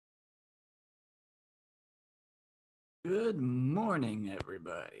Good morning,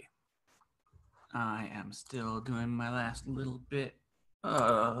 everybody. I am still doing my last little bit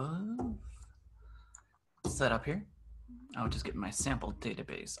of setup here. I'll just get my sample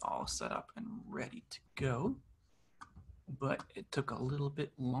database all set up and ready to go. But it took a little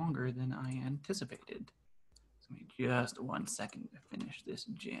bit longer than I anticipated. So give me just 1 second to finish this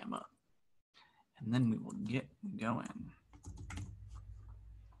jam up. And then we will get going.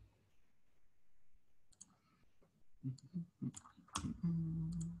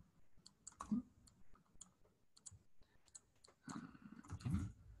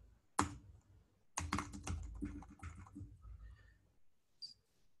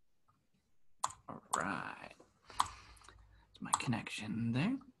 All right. There's my connection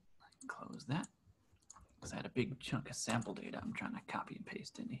there. Close that. Because I had a big chunk of sample data I'm trying to copy and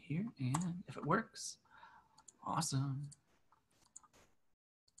paste into here. And if it works, awesome.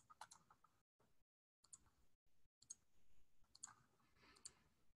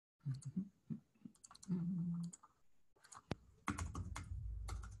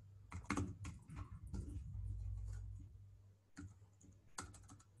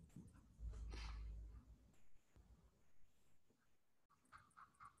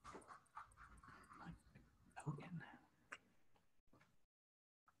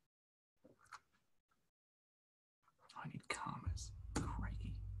 I need commas.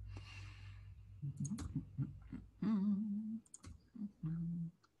 Crikey.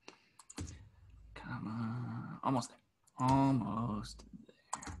 Comma. Almost there. Almost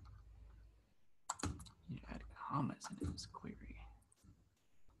there. You add commas into this query.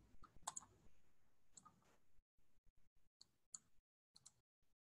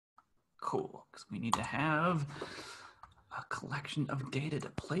 Cool, because we need to have a collection of data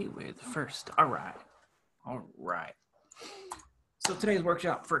to play with first. All right. So today's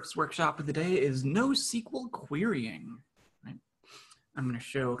first workshop of the day is NoSQL querying. Right? I'm going to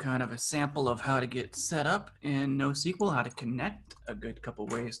show kind of a sample of how to get set up in NoSQL, how to connect, a good couple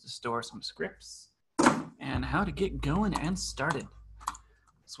ways to store some scripts, and how to get going and started.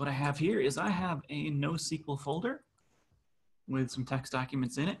 So what I have here is I have a NoSQL folder with some text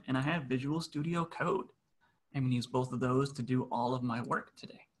documents in it, and I have Visual Studio Code. I'm going to use both of those to do all of my work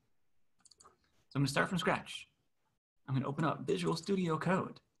today. So I'm going to start from scratch. I'm going to open up Visual Studio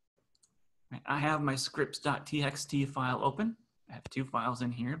Code. Right, I have my scripts.txt file open. I have 2 files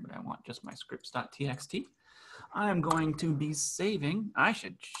in here, but I want just my scripts.txt. I'm going to be saving. I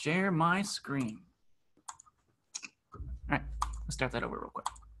should share my screen. All right, let's start that over real quick.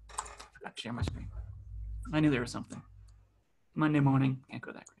 I forgot to share my screen. I knew there was something. Monday morning, can't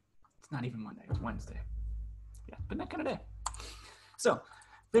go that great. It's not even Monday, it's Wednesday. Yeah, but that kind of day. So,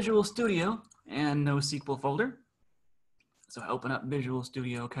 Visual Studio and NoSQL folder. So I open up Visual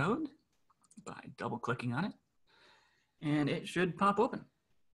Studio Code by double-clicking on it, and it should pop open.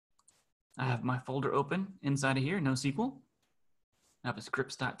 I have my folder open inside of here, NoSQL. I have a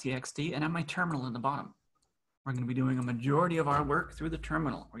scripts.txt, and I have my terminal in the bottom. We're going to be doing a majority of our work through the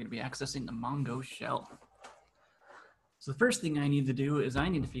terminal. We're going to be accessing the Mongo shell. So the first thing I need to do is I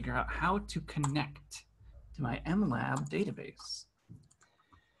need to figure out how to connect to my MLab database.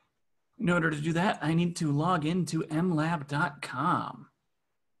 In order to do that, I need to log into mlab.com.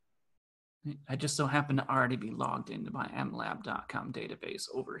 I just so happen to already be logged into my mlab.com database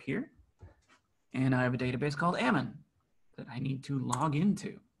over here. And I have a database called Ammon that I need to log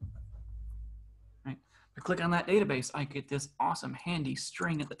into. Right. If I click on that database, I get this awesome handy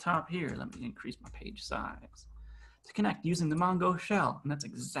string at the top here. Let me increase my page size. To connect using the Mongo shell, and that's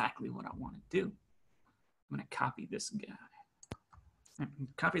exactly what I want to do. I'm going to copy this guy. Right.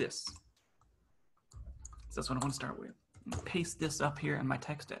 Copy this. So that's what I want to start with. And paste this up here in my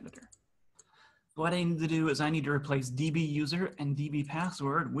text editor. What I need to do is I need to replace DB user and DB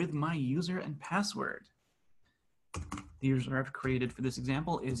password with my user and password. The user I've created for this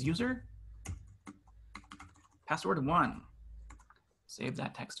example is user, password 1. Save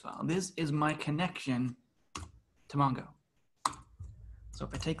that text file. This is my connection to Mongo. So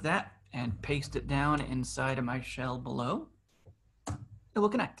if I take that and paste it down inside of my shell below, it will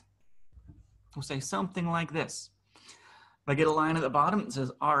connect. We'll say something like this. If I get a line at the bottom that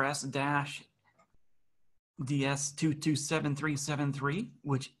says rs-ds227373,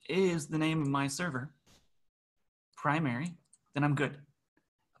 which is the name of my server, primary, then I'm good.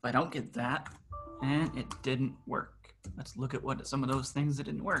 If I don't get that, and it didn't work. Let's look at what some of those things that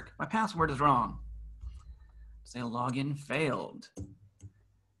didn't work. My password is wrong. Say login failed.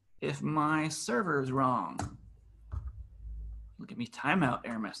 If my server is wrong, look at me timeout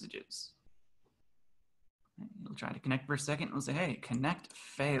error messages. It'll try to connect for a second. It'll say, hey, connect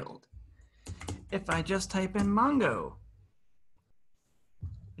failed. if I just type in Mongo,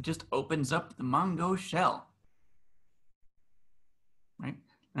 it just opens up the Mongo shell, right?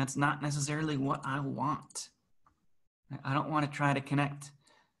 That's not necessarily what I want. I don't want to try to connect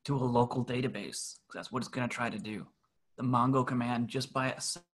to a local database, because that's what it's going to try to do. The Mongo command just by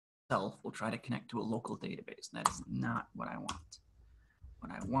itself will try to connect to a local database. That is not what I want.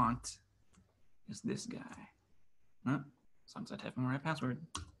 What I want is this guy. Huh? As long as I type in the right password.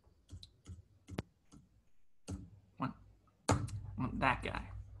 I want that guy.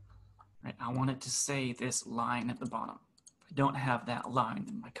 Right? I want it to say this line at the bottom. If I don't have that line,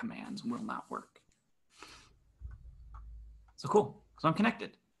 then my commands will not work. So cool. So I'm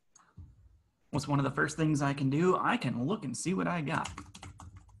connected. What's one of the first things I can do? I can look and see what I got.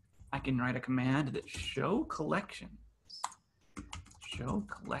 I can write a command that show collections. Show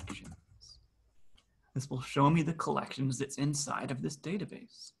collections. This will show me the collections that's inside of this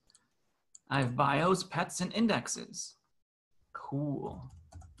database. I have bios, pets, and indexes. Cool.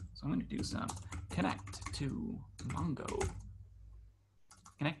 So I'm going to do some connect to Mongo.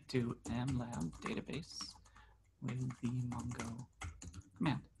 Connect to mlab database with the Mongo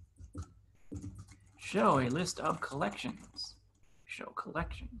command. Show a list of collections. Show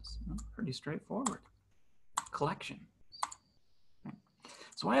collections. Pretty straightforward. Collections. Right.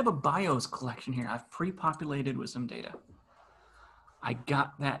 So I have a bios collection here. I've pre-populated with some data. I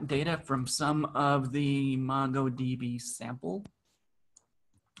got that data from some of the MongoDB sample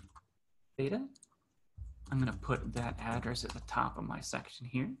data. I'm going to put that address at the top of my section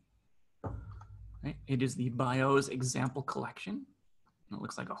here. Right. It is the bios example collection. And it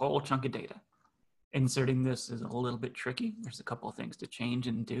looks like a whole chunk of data. Inserting this is a little bit tricky. There's a couple of things to change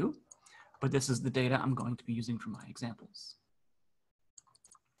and do, but this is the data I'm going to be using for my examples.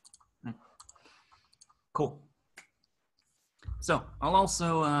 Right. Cool. So I'll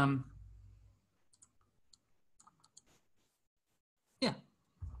also, and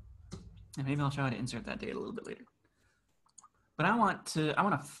maybe I'll show how to insert that data a little bit later. But I want to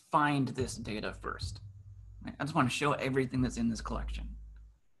find this data first. Right? I just want to show everything that's in this collection.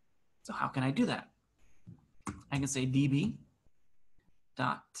 So how can I do that? I can say db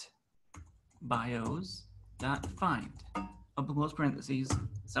dot bios dot find, open close parentheses,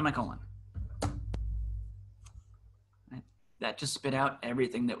 semicolon. Right? That just spit out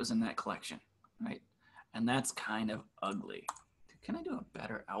everything that was in that collection, right? And that's kind of ugly. Can I do a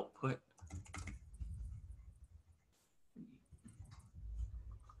better output?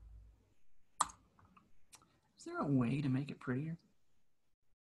 Is there a way to make it prettier?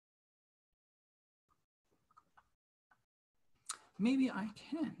 Maybe I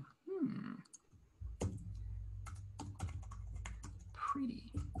can.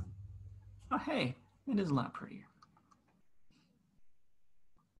 Pretty. Oh, hey, it is a lot prettier.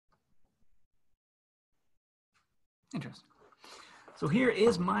 Interesting. So here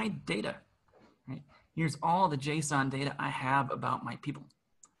is my data. Right? Here's all the JSON data I have about my people.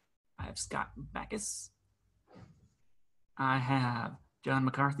 I have Scott Backus. I have John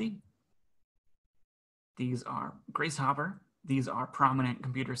McCarthy. These are Grace Hopper. These are prominent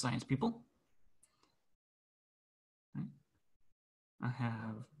computer science people. Right? I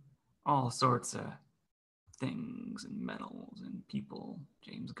have all sorts of things and medals and people,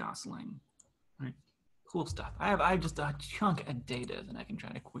 James Gosling, right? Cool stuff. I have just a chunk of data that I can try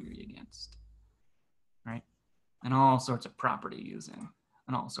to query against, right? And all sorts of properties and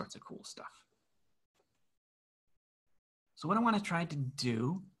all sorts of cool stuff. So what I want to try to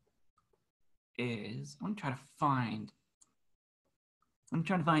do is I want to try to find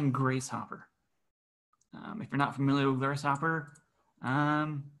Grace Hopper. If you're not familiar with Grace Hopper,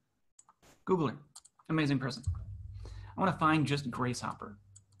 Google her. Amazing person. I want to find just Grace Hopper.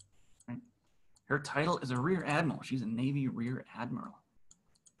 Right? Her title is a Rear Admiral. She's a Navy Rear Admiral.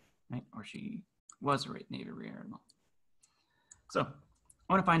 Right? Or she was a Navy Rear Admiral. So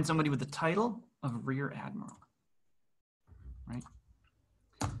I want to find somebody with the title of Rear Admiral. Right?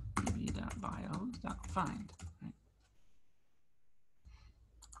 db.bios.find. Right?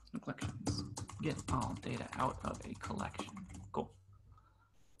 Collections. Get all data out of a collection. Cool.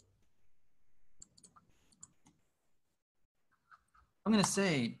 I'm going to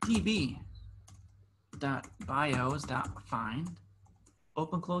say db.bios.find,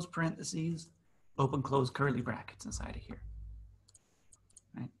 open close parentheses, open close curly brackets inside of here.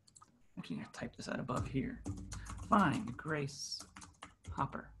 Right? Actually, I'm going to type this out above here. Find Grace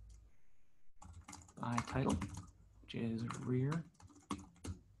Hopper by title, which is Rear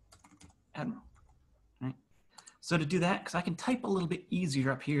Admiral. Right? So to do that, because I can type a little bit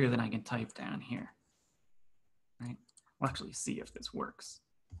easier up here than I can type down here. Right? We'll actually see if this works.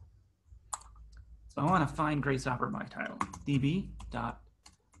 So I want to find Grace Hopper by title.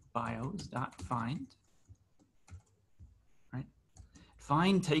 db.bios.find. Right?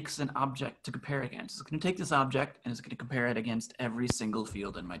 Find takes an object to compare against. It's going to take this object and it's going to compare it against every single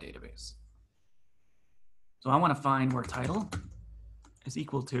field in my database. So I want to find where title is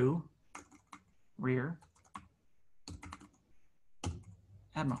equal to rear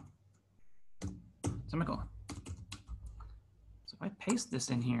admiral. Semicolon. So if I paste this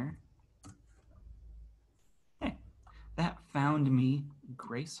in here, hey, that found me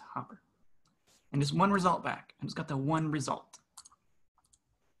Grace Hopper. And just one result back. I just got the one result.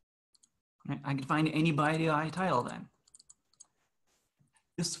 Right? I can find any by title then.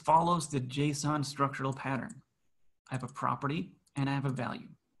 This follows the JSON structural pattern. I have a property and I have a value.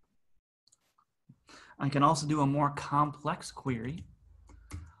 I can also do a more complex query.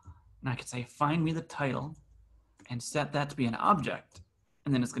 And I could say, find me the title and set that to be an object.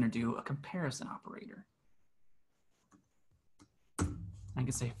 And then it's going to do a comparison operator. I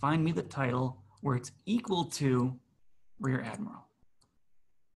can say, find me the title where it's equal to rear admiral.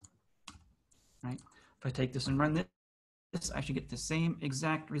 Right? If I take this and run this, I should get the same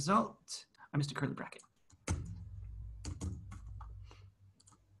exact result. I missed a curly bracket.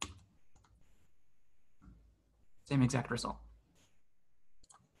 Same exact result.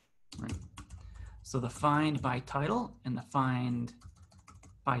 Right. So the find by title and the find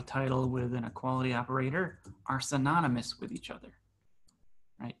by title with an equality operator are synonymous with each other.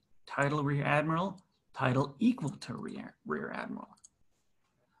 Right? Title rear admiral, title equal to rear admiral.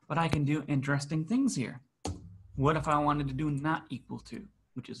 But I can do interesting things here. What if I wanted to do not equal to,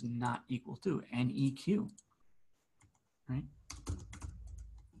 which is not equal to, NEQ, right?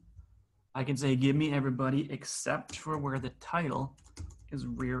 I can say, give me everybody except for where the title is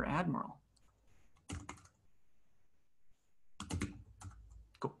rear admiral.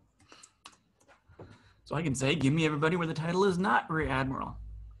 Cool. So I can say, give me everybody where the title is not rear admiral,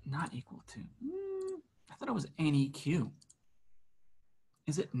 not equal to. I thought it was NEQ.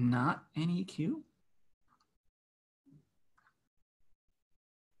 Is it not NEQ?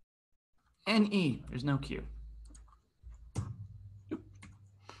 NE, there's no Q.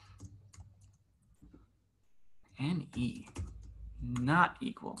 NE, not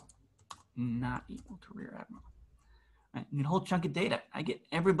equal to rear admiral. Right? And a whole chunk of data. I get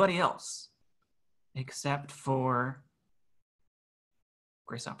everybody else except for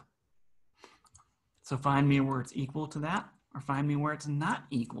Grace Hopper. So find me where it's equal to that, or find me where it's not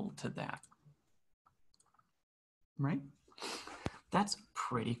equal to that. Right? That's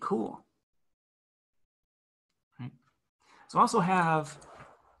pretty cool. Right? So I also have,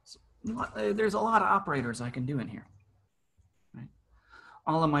 there's a lot of operators I can do in here. Right?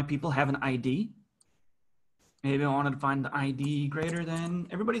 All of my people have an ID. Maybe I wanted to find the ID greater than,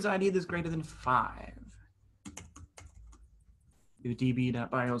 everybody's ID that's greater than 5. Do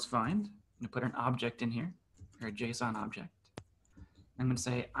db.bios find. I'm going to put an object in here, or a JSON object. I'm going to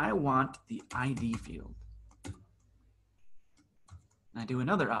say, I want the ID field. And I do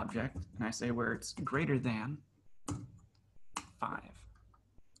another object, and I say where it's greater than 5.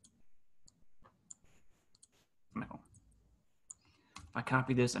 No. If I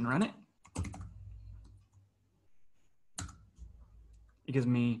copy this and run it, it gives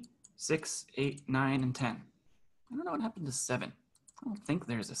me 6, 8, 9, and 10. I don't know what happened to 7. I don't think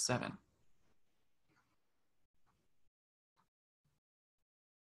there's a 7.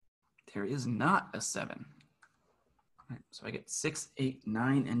 There is not a 7. Right, so I get 6, 8,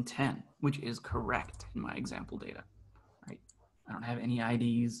 9, and 10, which is correct in my example data. Right? I don't have any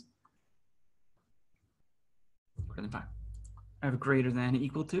IDs greater than 5. I have greater than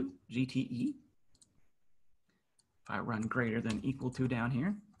equal to, GTE. If I run greater than equal to down here,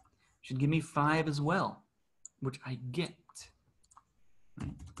 it should give me 5 as well, which I get.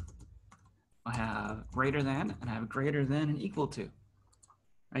 Right? I have greater than, and I have greater than and equal to.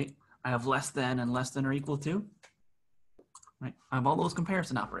 Right? I have less than and less than or equal to. Right? I have all those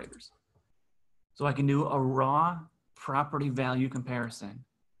comparison operators. So I can do a raw property value comparison,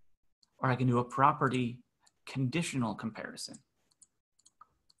 or I can do a property conditional comparison.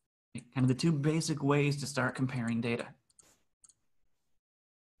 Kind of the two basic ways to start comparing data.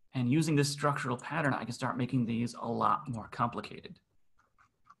 And using this structural pattern, I can start making these a lot more complicated.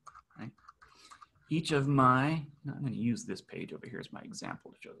 Right? Each of my, I'm going to use this page over here as my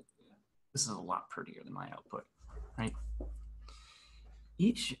example to show you. This is a lot prettier than my output, right?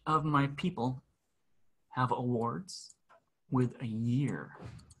 Each of my people have awards with a year. I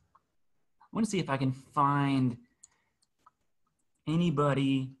want to see if I can find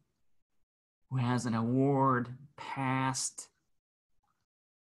anybody who has an award past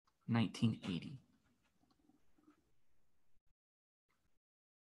 1980.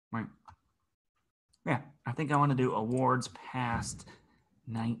 Yeah, I think I want to do awards past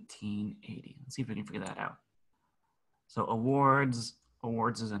 1980. Let's see if we can figure that out. So awards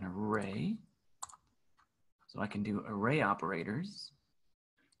is an array. So I can do array operators,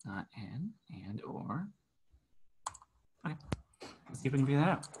 not and, or. Okay, let's see if we can figure that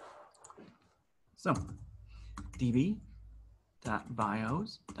out. So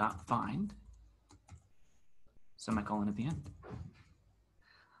db.bios.find, semicolon at the end.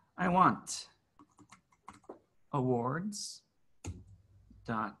 I want awards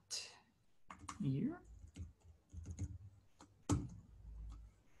dot year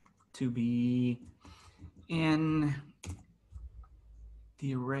to be in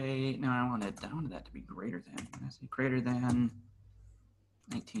the array. No, I wanted that to be greater than. I say greater than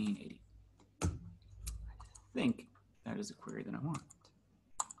 1980. I think that is a query that I want.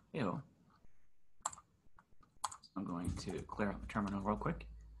 Ew. So I'm going to clear out the terminal real quick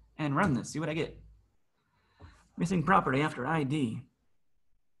and run this. See what I get. Missing property after ID.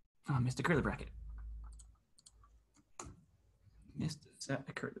 Oh, I missed a curly bracket. Missed a set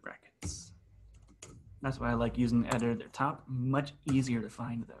of curly brackets. That's why I like using the editor at the top. Much easier to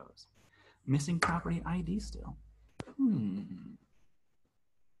find those. Missing property ID still.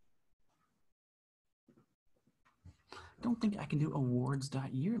 Don't think I can do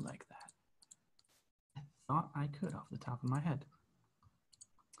awards.year like that. I thought I could off the top of my head.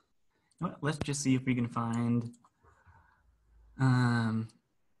 You know what? Let's just see if we can find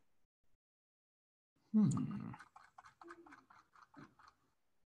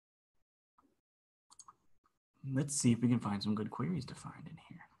let's see if we can find some good queries to find in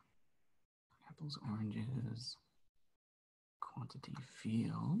here. Apples, oranges, quantity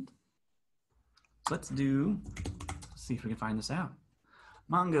field. So let's see if we can find this out.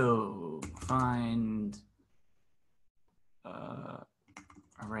 Mongo, find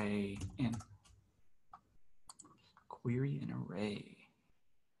array in. Query an array.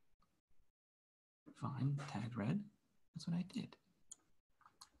 Find tagged red. That's what I did.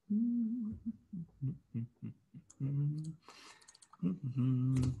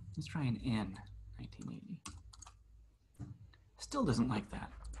 Let's try an N, 1980. Still doesn't like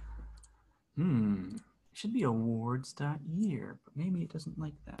that. It should be awards.year, but maybe it doesn't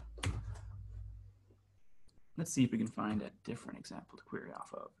like that. Let's see if we can find a different example to query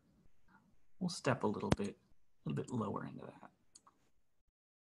off of. We'll step a little bit lower into that.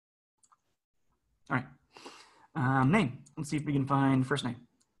 All right. Name. Let's see if we can find first name.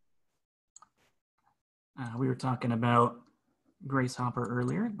 We were talking about Grace Hopper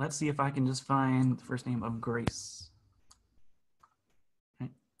earlier. Let's see if I can just find the first name of Grace.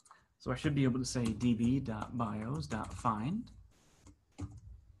 Okay. So I should be able to say db.bios.find.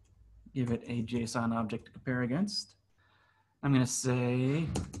 Give it a JSON object to compare against. I'm going to say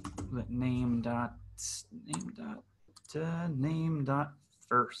that name.first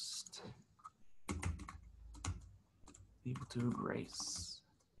equal to Grace.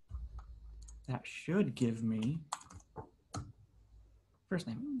 That should give me first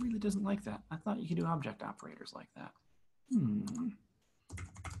name. It really doesn't like that. I thought you could do object operators like that.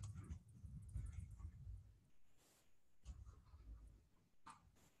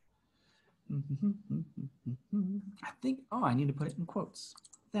 I think, oh, I need to put it in quotes.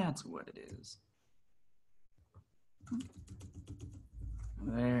 That's what it is.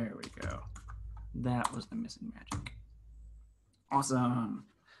 There we go. That was the missing magic. Awesome.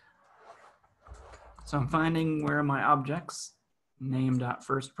 So I'm finding where my objects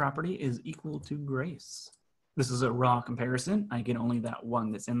name.first property is equal to Grace. This is a raw comparison. I get only that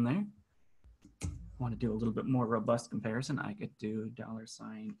one that's in there. Want to do a little bit more robust comparison, I could do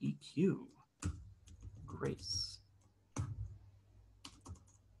 $EQ Grace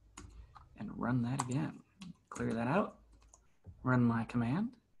and run that again. Clear that out, run my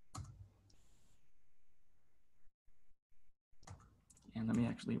command, and let me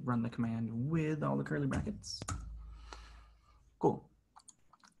actually run the command with all the curly brackets. Cool.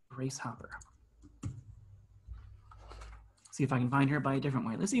 Grace Hopper. See if I can find her by a different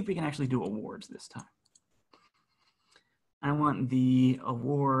way. Let's see if we can actually do awards this time. I want the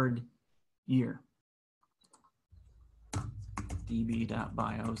award year.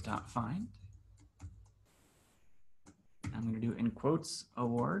 db.bios.find. I'm going to do in quotes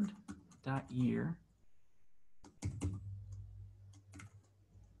award.year.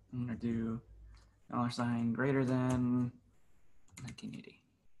 I'm going to do $ greater than 1980.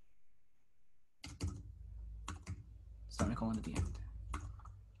 Semicolon at the end.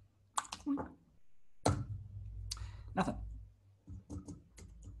 Nothing.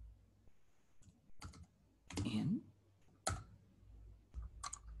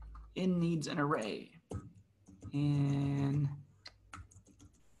 In needs an array. in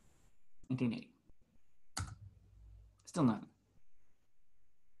 1980. Still nothing.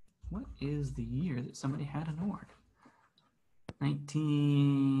 What is the year that somebody had an org?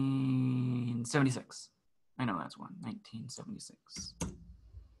 1976. I know that's one. 1976.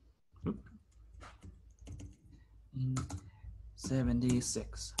 Oop.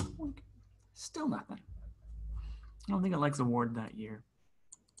 76. Still nothing. I don't think it likes award that year.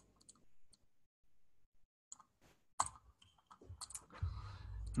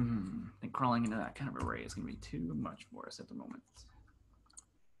 I think crawling into that kind of array is going to be too much for us at the moment.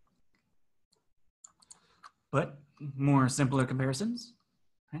 But more simpler comparisons.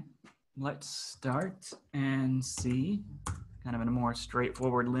 Okay. Let's start and see, kind of in a more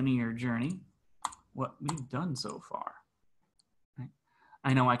straightforward linear journey, what we've done so far. Okay.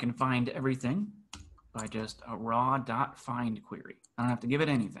 I know I can find everything by just a raw.find query. I don't have to give it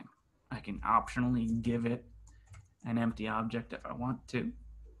anything. I can optionally give it an empty object if I want to.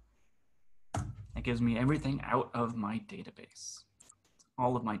 That gives me everything out of my database,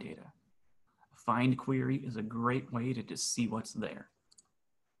 all of my data. A find query is a great way to just see what's there,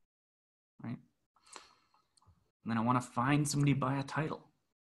 right? And then I want to find somebody by a title.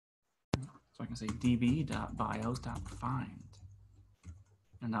 So I can say db.bios.find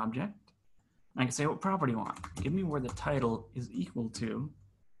an object. I can say what property I want. Give me where the title is equal to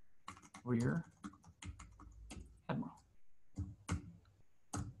rear admiral.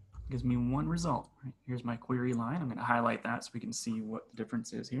 Gives me one result. Right? Here's my query line. I'm going to highlight that so we can see what the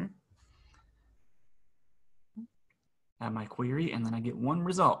difference is here. Add my query, and then I get one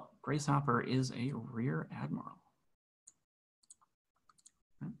result. Grace Hopper is a rear admiral.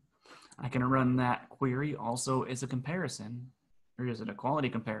 Right? I can run that query also as a comparison, or as an equality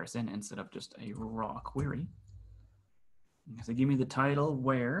comparison instead of just a raw query. So give me the title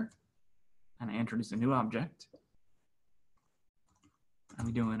where, and I introduce a new object.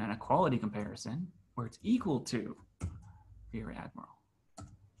 I'm doing an equality comparison where it's equal to rear admiral.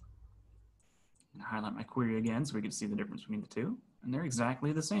 And highlight my query again so we can see the difference between the two. And they're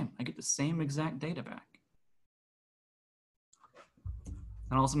exactly the same. I get the same exact data back.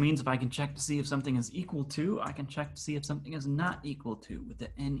 That also means if I can check to see if something is equal to, I can check to see if something is not equal to with the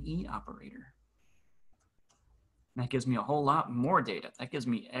NE operator. And that gives me a whole lot more data. That gives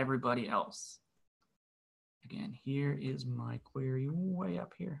me everybody else. Again, here is my query way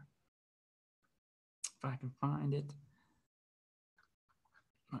up here. If I can find it.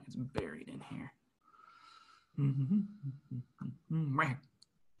 Oh, it's buried in here. Right.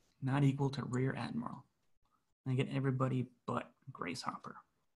 Not equal to rear admiral. I get everybody but Grace Hopper.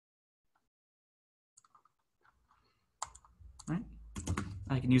 Right.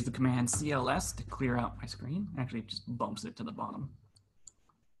 I can use the command CLS to clear out my screen. Actually, it just bumps it to the bottom.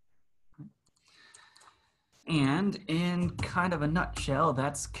 And in kind of a nutshell,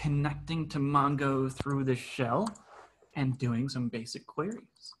 that's connecting to Mongo through the shell and doing some basic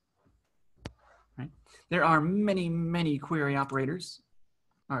queries. Right? There are many, many query operators.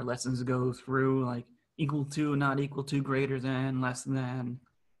 Our lessons go through like equal to, not equal to, greater than, less than,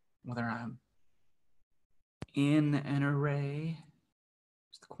 whether I'm in an array,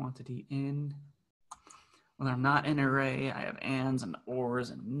 just the quantity in. Whether I'm not in an array, I have ands and ors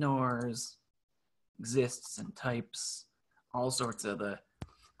and nors. Exists and types, all sorts of the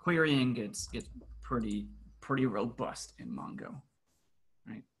querying gets pretty robust in Mongo,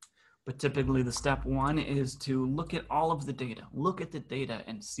 right? But typically the step one is to look at all of the data, look at the data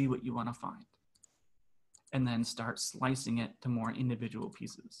and see what you want to find, and then start slicing it to more individual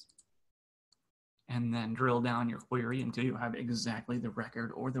pieces, and then drill down your query until you have exactly the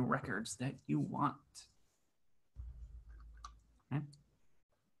record or the records that you want. Okay?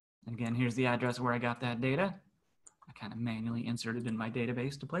 And again, here's the address where I got that data. I kind of manually inserted in my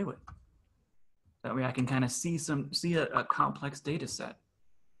database to play with. That way I can kind of see a complex data set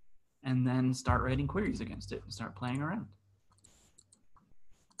and then start writing queries against it and start playing around.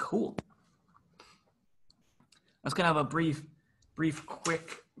 Cool. That's kind of a brief,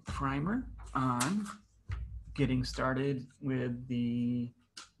 quick primer on getting started with the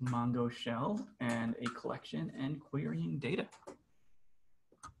Mongo shell and a collection and querying data.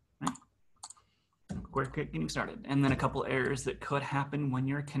 We're getting started. And then a couple errors that could happen when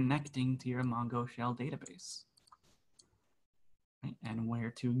you're connecting to your Mongo shell database. Right? And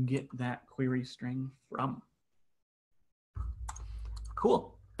where to get that query string from.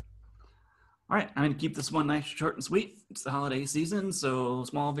 Cool. All right, I'm gonna keep this one nice, short and sweet. It's the holiday season, so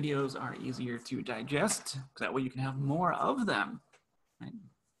small videos are easier to digest. That way you can have more of them. Right?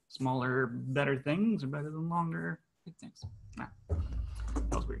 Smaller, better things are better than longer, big things. That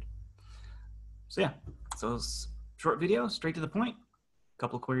was weird. So yeah, So short video, straight to the point, a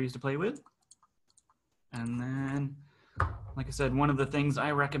couple of queries to play with. And then, like I said, one of the things I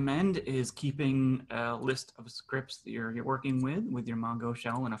recommend is keeping a list of scripts that you're working with your Mongo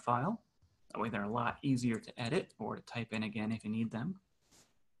shell in a file. That way they're a lot easier to edit or to type in again if you need them.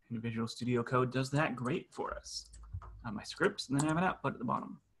 And Visual Studio Code does that great for us. I have my scripts, and then I have an output at the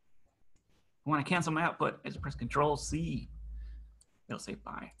bottom. If I want to cancel my output, I just press Control-C. It'll say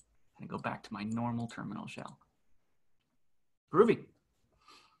bye. And go back to my normal terminal shell. Groovy.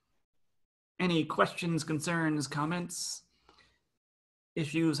 Any questions, concerns, comments,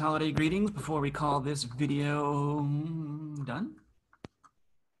 issues, holiday greetings before we call this video done?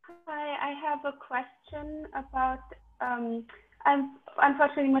 Hi, I have a question about, I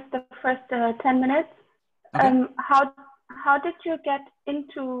unfortunately missed the first 10 minutes. Okay. How did you get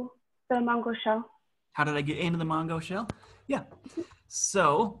into the Mongo shell? How did I get into the Mongo shell? Yeah.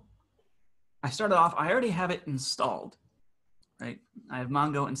 So I started off, I already have it installed, right? I have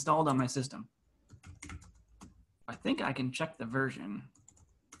Mongo installed on my system. I think I can check the version.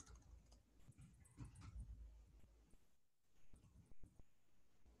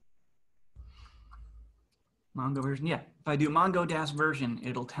 Mongo version, yeah. If I do mongo-version,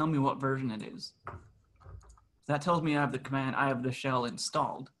 it'll tell me what version it is. That tells me I have the command, I have the shell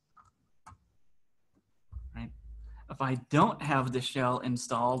installed. Right? If I don't have the shell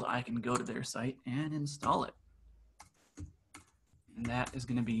installed, I can go to their site and install it. And that is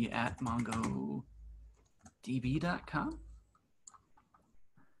going to be at mongodb.com.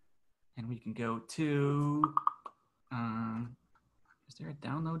 And we can go to, is there a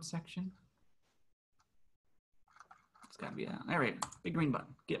download section? It's got to be, there we go, big green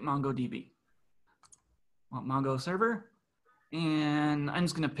button, get MongoDB. Want Mongo server, and I'm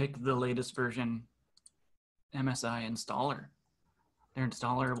just going to pick the latest version MSI installer. Their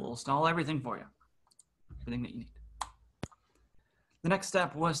installer will install everything for you, everything that you need. The next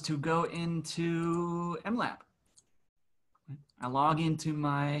step was to go into MLab. I log into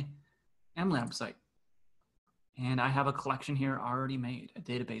my MLab site, and I have a collection here already made, a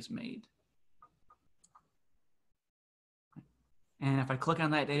database made. And if I click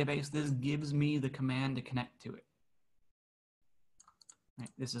on that database, this gives me the command to connect to it. Right,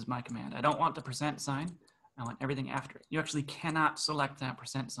 this is my command. I don't want the %sign. I want everything after it. You actually cannot select that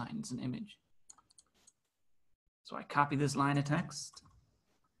 %sign. It's an image. So I copy this line of text,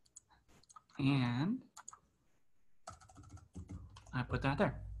 and I put that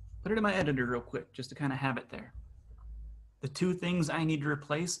there. Put it in my editor real quick, just to kind of have it there. The two things I need to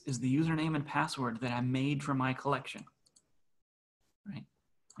replace is the username and password that I made for my collection. Right?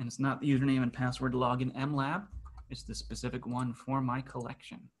 And it's not the username and password login MLab, it's the specific one for my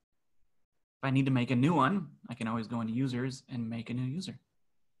collection. If I need to make a new one, I can always go into users and make a new user.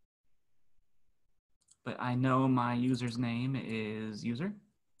 But I know my user's name is user.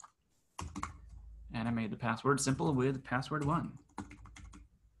 And I made the password simple with password1.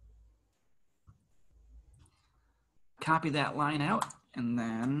 Copy that line out and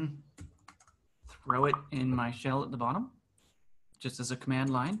then throw it in my shell at the bottom. Just as a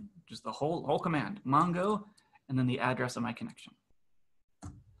command line, just the whole command, Mongo, and then the address of my connection.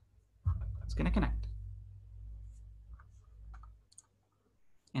 It's going to connect.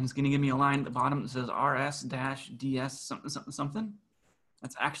 And it's going to give me a line at the bottom that says rs-ds something, something, something.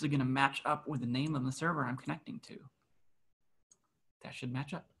 That's actually going to match up with the name of the server I'm connecting to. That should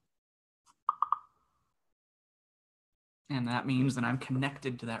match up. And that means that I'm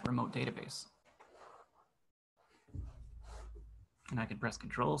connected to that remote database. And I can press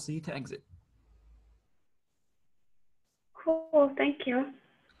Control-C to exit. Cool, thank you.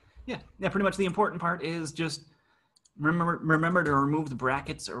 Yeah, pretty much the important part is just remember to remove the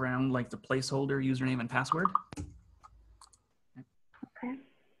brackets around like the placeholder username and password. Okay.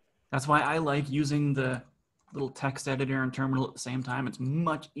 That's why I like using the little text editor and terminal at the same time. It's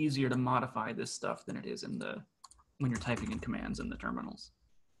much easier to modify this stuff than it is in when you're typing in commands in the terminals.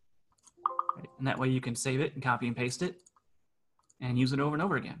 Right? And that way you can save it and copy and paste it and use it over and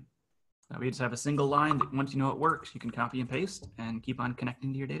over again. That way you just have a single line that once you know it works, you can copy and paste and keep on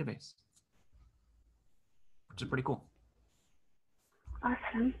connecting to your database, which is pretty cool.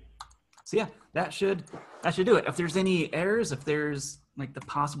 Awesome. So yeah, that should do it. If there's any errors, if there's like the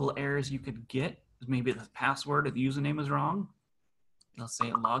possible errors you could get, maybe the password or the username is wrong, it'll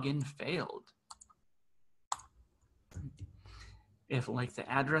say login failed. If like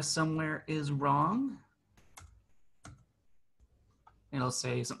the address somewhere is wrong, it'll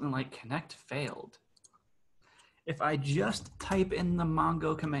say something like connect failed. If I just type in the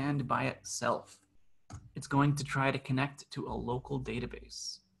Mongo command by itself, it's going to try to connect to a local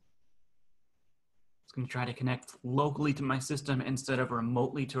database. It's going to try to connect locally to my system instead of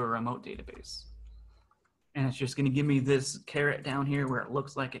remotely to a remote database. And it's just going to give me this caret down here where it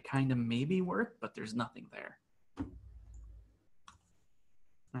looks like it kind of maybe worked, but there's nothing there.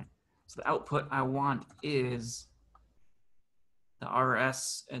 Right. So the output I want is the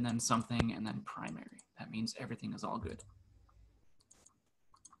RS and then something and then primary. That means everything is all good.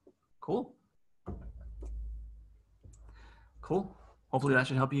 Cool. Cool. Hopefully that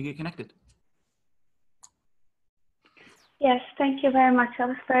should help you get connected. Yes, thank you very much. That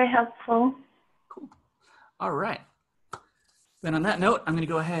was very helpful. Cool. All right. Then on that note, I'm going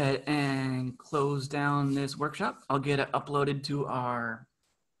to go ahead and close down this workshop. I'll get it uploaded to our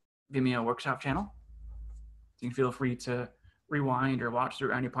Vimeo workshop channel. You can feel free to rewind or watch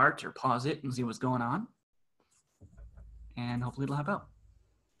through any parts or pause it and see what's going on. And hopefully it'll help out.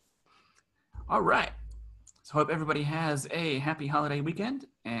 All right. So hope everybody has a happy holiday weekend,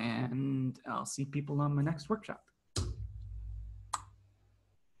 and I'll see people on my next workshop.